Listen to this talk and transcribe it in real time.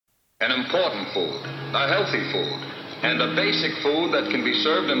An important food, a healthy food, and a basic food that can be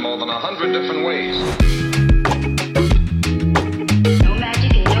served in more than 100 different ways. No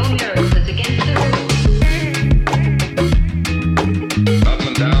magic and no miracles, it's against the rules. Up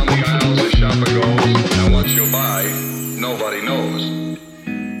and down the aisles the shopper goes, and what she'll buy, nobody knows.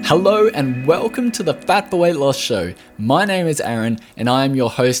 Hello and welcome to the Fat for Weight Loss Show. My name is Aaron and I am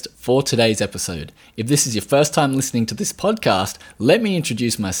your host for today's episode. If this is your first time listening to this podcast, let me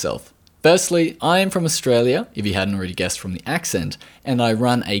introduce myself. Firstly, I am from Australia, if you hadn't already guessed from the accent, and I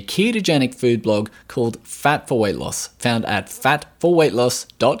run a ketogenic food blog called Fat for Weight Loss, found at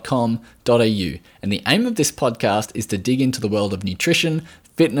fatforweightloss.com.au. And the aim of this podcast is to dig into the world of nutrition,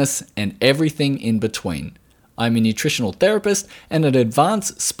 fitness, and everything in between. I'm a nutritional therapist and an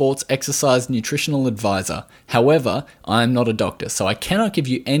advanced sports exercise nutritional advisor. However, I am not a doctor, so I cannot give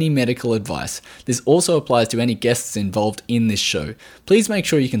you any medical advice. This also applies to any guests involved in this show. Please make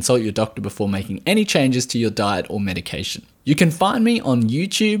sure you consult your doctor before making any changes to your diet or medication. You can find me on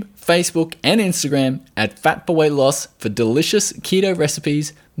YouTube, Facebook, and Instagram at Fat for Weight Loss for delicious keto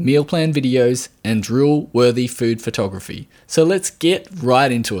recipes, meal plan videos, and drool-worthy food photography. So let's get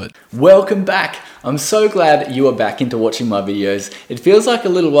right into it. Welcome back. I'm so glad you are back into watching my videos. It feels like a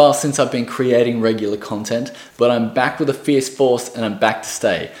little while since I've been creating regular content, but I'm back with a fierce force and I'm back to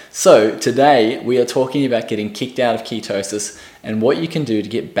stay. So today we are talking about getting kicked out of ketosis and what you can do to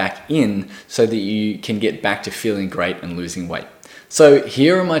get back in so that you can get back to feeling great and losing weight. So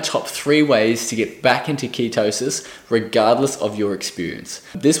here are my top 3 ways to get back into ketosis regardless of your experience.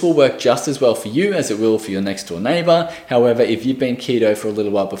 This will work just as well for you as it will for your next door neighbor. However, if you've been keto for a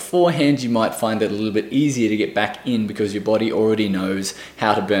little while beforehand, you might find it a little bit easier to get back in because your body already knows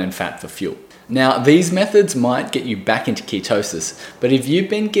how to burn fat for fuel. Now, these methods might get you back into ketosis, but if you've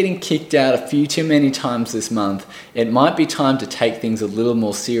been getting kicked out a few too many times this month, it might be time to take things a little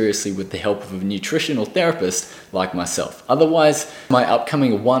more seriously with the help of a nutritional therapist like myself. Otherwise, my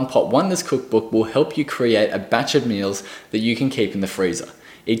upcoming One Pot Wonders cookbook will help you create a batch of meals that you can keep in the freezer.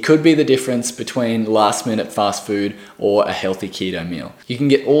 It could be the difference between last-minute fast food or a healthy keto meal. You can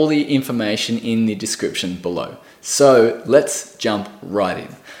get all the information in the description below. So let's jump right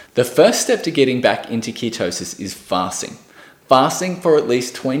in. The first step to getting back into ketosis is fasting. Fasting for at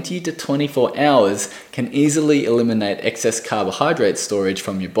least 20 to 24 hours can easily eliminate excess carbohydrate storage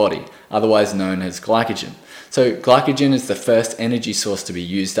from your body, otherwise known as glycogen. So glycogen is the first energy source to be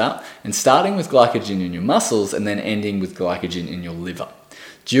used up, and starting with glycogen in your muscles and then ending with glycogen in your liver.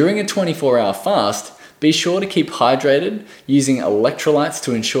 During a 24-hour fast, be sure to keep hydrated using electrolytes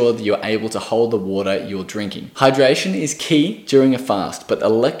to ensure that you're able to hold the water you're drinking. Hydration is key during a fast, but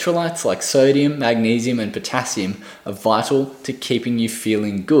electrolytes like sodium, magnesium, and potassium are vital to keeping you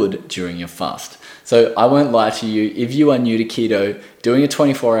feeling good during your fast. So I won't lie to you, if you are new to keto, doing a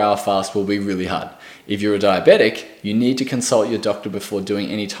 24-hour fast will be really hard. If you're a diabetic, you need to consult your doctor before doing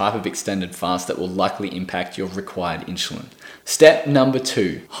any type of extended fast that will likely impact your required insulin. Step number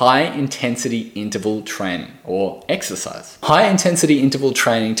 2, high intensity interval training or exercise. High intensity interval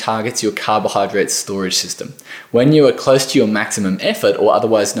training targets your carbohydrate storage system. When you are close to your maximum effort, or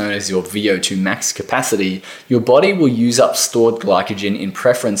otherwise known as your VO2 max capacity, your body will use up stored glycogen in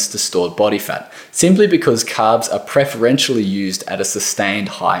preference to stored body fat, simply because carbs are preferentially used at a sustained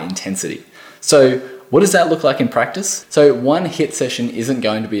high intensity. So what does that look like in practice? So one HIIT session isn't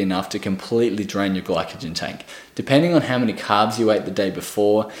going to be enough to completely drain your glycogen tank. Depending on how many carbs you ate the day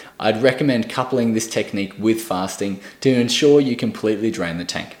before, I'd recommend coupling this technique with fasting to ensure you completely drain the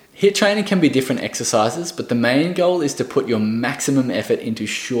tank. HIIT training can be different exercises, but the main goal is to put your maximum effort into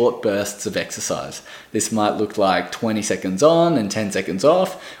short bursts of exercise. This might look like 20 seconds on and 10 seconds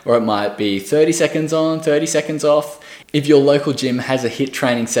off, or it might be 30 seconds on, 30 seconds off. If your local gym has a HIIT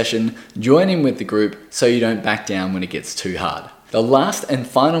training session, join in with the group so you don't back down when it gets too hard. The last and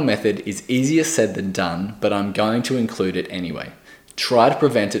final method is easier said than done, but I'm going to include it anyway. Try to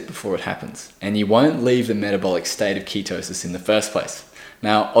prevent it before it happens, and you won't leave the metabolic state of ketosis in the first place.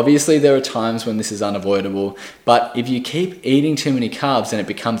 Now, obviously there are times when this is unavoidable, but if you keep eating too many carbs and it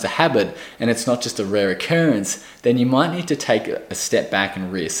becomes a habit and it's not just a rare occurrence, then you might need to take a step back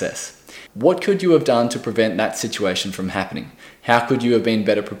and reassess. What could you have done to prevent that situation from happening? How could you have been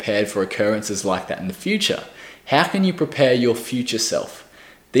better prepared for occurrences like that in the future? How can you prepare your future self?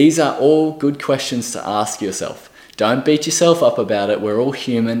 These are all good questions to ask yourself. Don't beat yourself up about it. We're all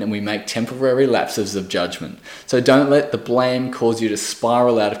human and we make temporary lapses of judgment. So don't let the blame cause you to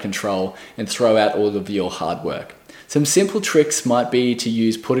spiral out of control and throw out all of your hard work. Some simple tricks might be to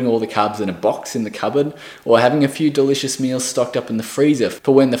use putting all the carbs in a box in the cupboard or having a few delicious meals stocked up in the freezer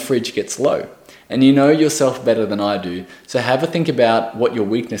for when the fridge gets low. And you know yourself better than I do, so have a think about what your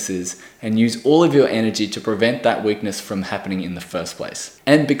weakness is and use all of your energy to prevent that weakness from happening in the first place.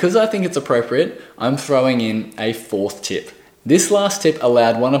 And because I think it's appropriate, I'm throwing in a fourth tip. This last tip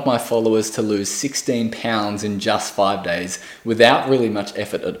allowed one of my followers to lose 16 pounds in just 5 days without really much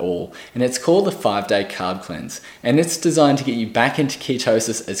effort at all. And it's called the 5-day carb cleanse. And it's designed to get you back into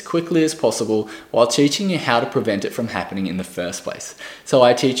ketosis as quickly as possible while teaching you how to prevent it from happening in the first place. So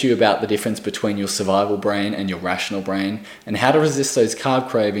I teach you about the difference between your survival brain and your rational brain and how to resist those carb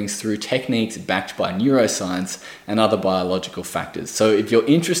cravings through techniques backed by neuroscience and other biological factors. So if you're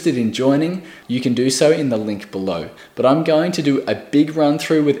interested in joining, you can do so in the link below. But I'm going to do a big run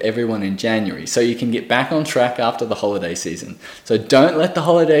through with everyone in January so you can get back on track after the holiday season. So don't let the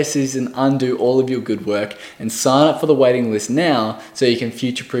holiday season undo all of your good work and sign up for the waiting list now so you can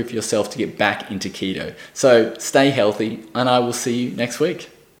future-proof yourself to get back into keto. So stay healthy and I will see you next week.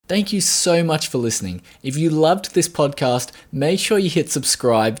 Thank you so much for listening. If you loved this podcast, make sure you hit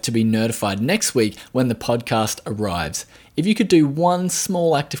subscribe to be notified next week when the podcast arrives. If you could do one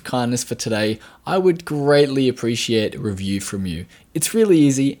small act of kindness for today, I would greatly appreciate a review from you. It's really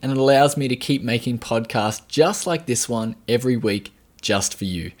easy and it allows me to keep making podcasts just like this one every week just for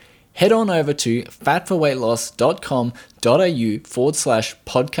you. Head on over to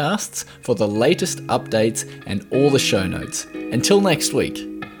fatforweightloss.com.au/podcasts for the latest updates and all the show notes. Until next week.